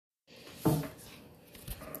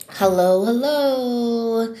Hello,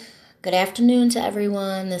 hello. Good afternoon to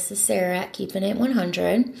everyone. This is Sarah at Keeping It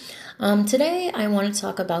 100. Today I want to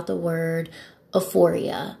talk about the word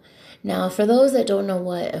euphoria. Now, for those that don't know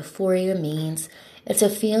what euphoria means, it's a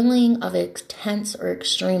feeling of intense or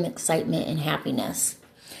extreme excitement and happiness.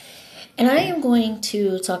 And I am going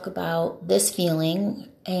to talk about this feeling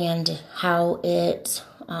and how it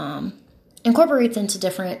incorporates into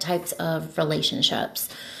different types of relationships.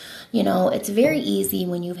 You know, it's very easy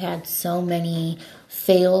when you've had so many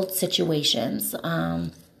failed situations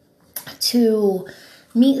to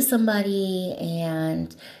meet somebody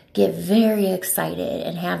and get very excited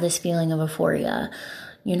and have this feeling of euphoria.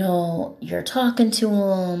 You know, you're talking to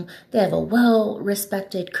them, they have a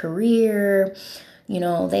well-respected career, you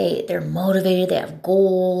know, they're motivated, they have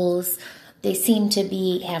goals, they seem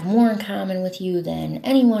to have more in common with you than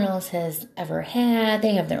anyone else has ever had.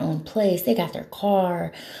 They have their own place, they got their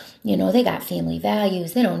car, you know, they got family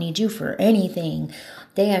values, they don't need you for anything.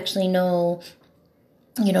 They actually know,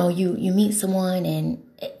 you know, you meet someone and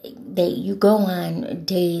you go on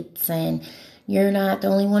dates and you're not the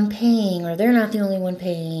only one paying or they're not the only one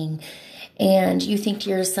paying. And you think to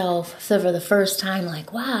yourself for the first time,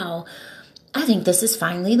 like, wow, I think this is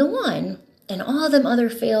finally the one. And all them other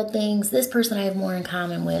failed things, this person I have more in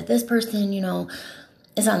common with. This person, you know,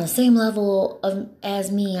 is on the same level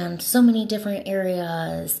as me on so many different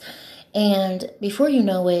areas. And before you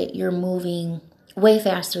know it, you're moving way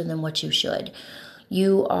faster than what you should.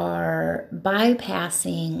 You are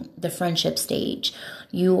bypassing the friendship stage.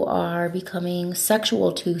 You are becoming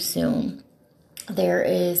sexual too soon. There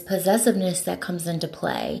is possessiveness that comes into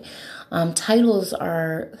play. Titles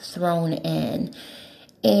are thrown in.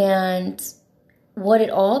 And what it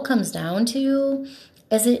all comes down to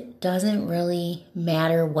is it doesn't really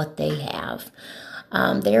matter what they have.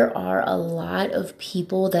 There are a lot of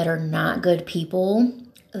people that are not good people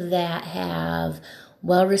that have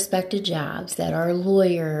well-respected jobs, that are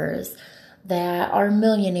lawyers, that are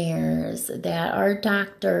millionaires, that are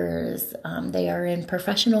doctors. They are in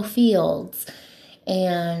professional fields,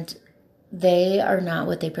 and they are not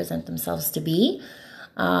what they present themselves to be.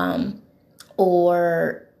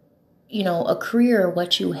 Or, you know, a career,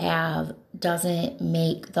 what you have doesn't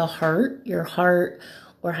make the heart, your heart,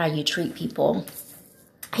 or how you treat people.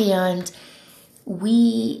 And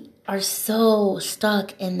we are so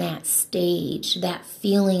stuck in that stage, that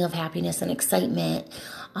feeling of happiness and excitement,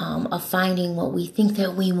 of finding what we think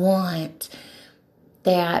that we want,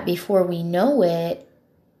 that before we know it,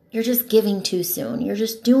 you're just giving too soon. You're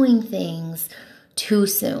just doing things too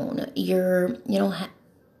soon. You're, you know,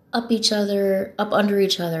 up under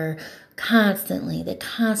each other constantly, the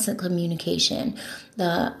constant communication,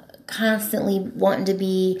 the constantly wanting to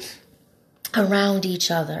be around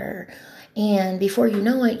each other. And before you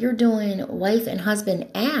know it, you're doing wife and husband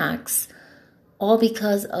acts, all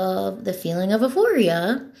because of the feeling of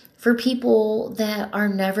euphoria for people that are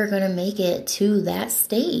never going to make it to that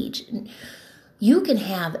stage. You can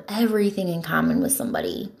have everything in common with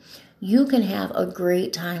somebody. You can have a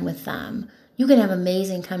great time with them. You can have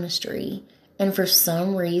amazing chemistry. And for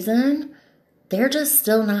some reason, they're just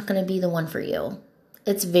still not going to be the one for you.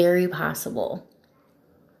 It's very possible.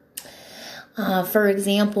 For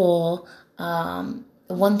example,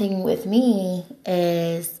 one thing with me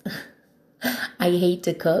is I hate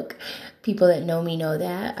to cook. People that know me know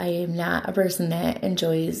that. I am not a person that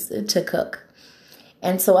enjoys to cook.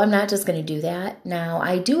 And so I'm not just going to do that. Now,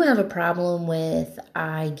 I do have a problem with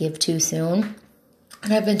I give too soon.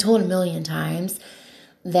 And I've been told a million times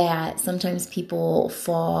that sometimes people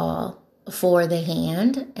fall for the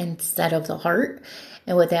hand instead of the heart.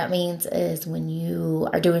 And what that means is when you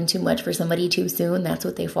are doing too much for somebody too soon, that's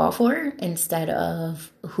what they fall for instead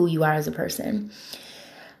of who you are as a person.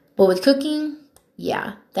 But with cooking,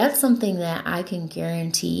 yeah, that's something that I can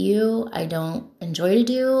guarantee you I don't enjoy to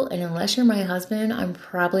do. And unless you're my husband, I'm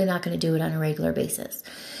probably not going to do it on a regular basis.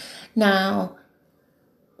 Now,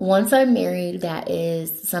 once I'm married, that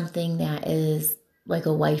is something that is like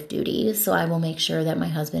a wife duty. So I will make sure that my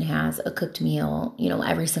husband has a cooked meal, you know,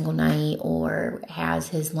 every single night, or has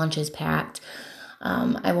his lunches packed.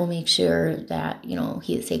 I will make sure that, you know,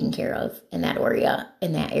 he is taken care of in that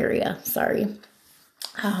area. Sorry.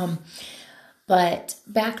 But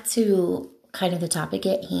back to kind of the topic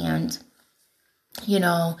at hand, you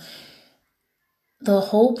know, the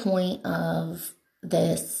whole point of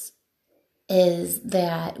this is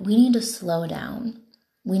that we need to slow down.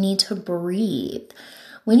 We need to breathe.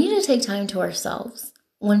 We need to take time to ourselves.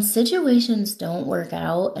 When situations don't work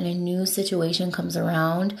out and a new situation comes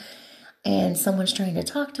around and someone's trying to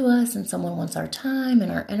talk to us and someone wants our time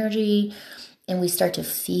and our energy, and we start to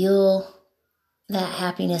feel that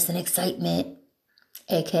happiness and excitement,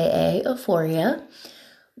 aka euphoria,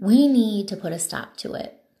 we need to put a stop to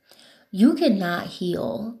it. You cannot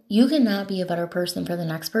heal. You cannot be a better person for the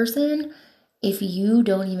next person if you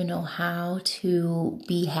don't even know how to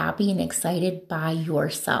be happy and excited by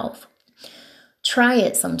yourself. Try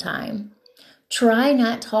it sometime. Try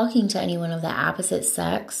not talking to anyone of the opposite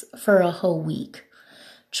sex for a whole week.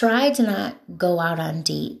 Try to not go out on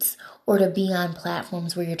dates or to be on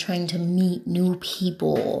platforms where you're trying to meet new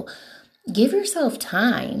people. Give yourself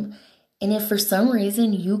time. And if for some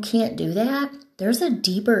reason you can't do that, there's a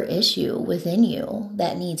deeper issue within you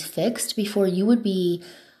that needs fixed before you would be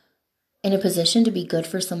in a position to be good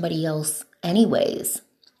for somebody else anyways.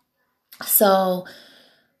 So,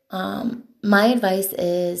 my advice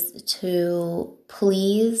is to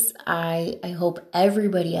please, I hope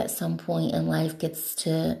everybody at some point in life gets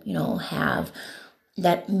to, have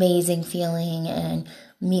that amazing feeling and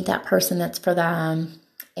meet that person that's for them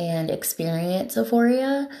and experience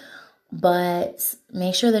euphoria. But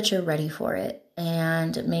make sure that you're ready for it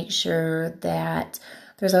and make sure that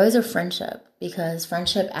there's always a friendship, because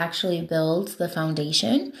friendship actually builds the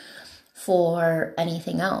foundation for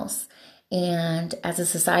anything else. And as a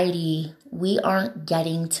society, we aren't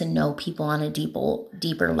getting to know people on a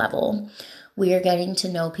deeper level. We are getting to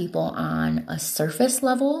know people on a surface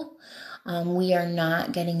level. We are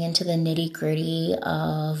not getting into the nitty-gritty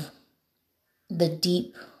of the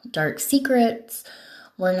deep, dark secrets.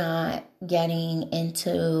 We're not getting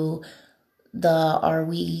into are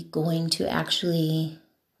we going to actually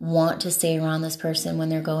want to stay around this person when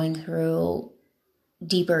they're going through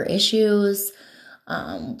deeper issues.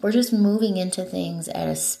 We're just moving into things at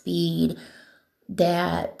a speed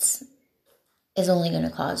that is only going to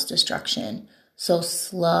cause destruction. So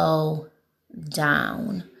slow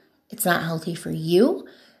down. It's not healthy for you.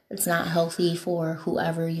 It's not healthy for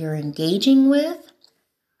whoever you're engaging with.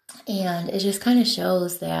 And it just kind of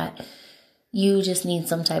shows that you just need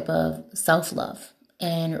some type of self-love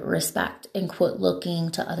and respect, and quit looking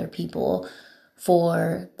to other people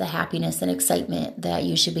for the happiness and excitement that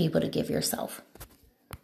you should be able to give yourself.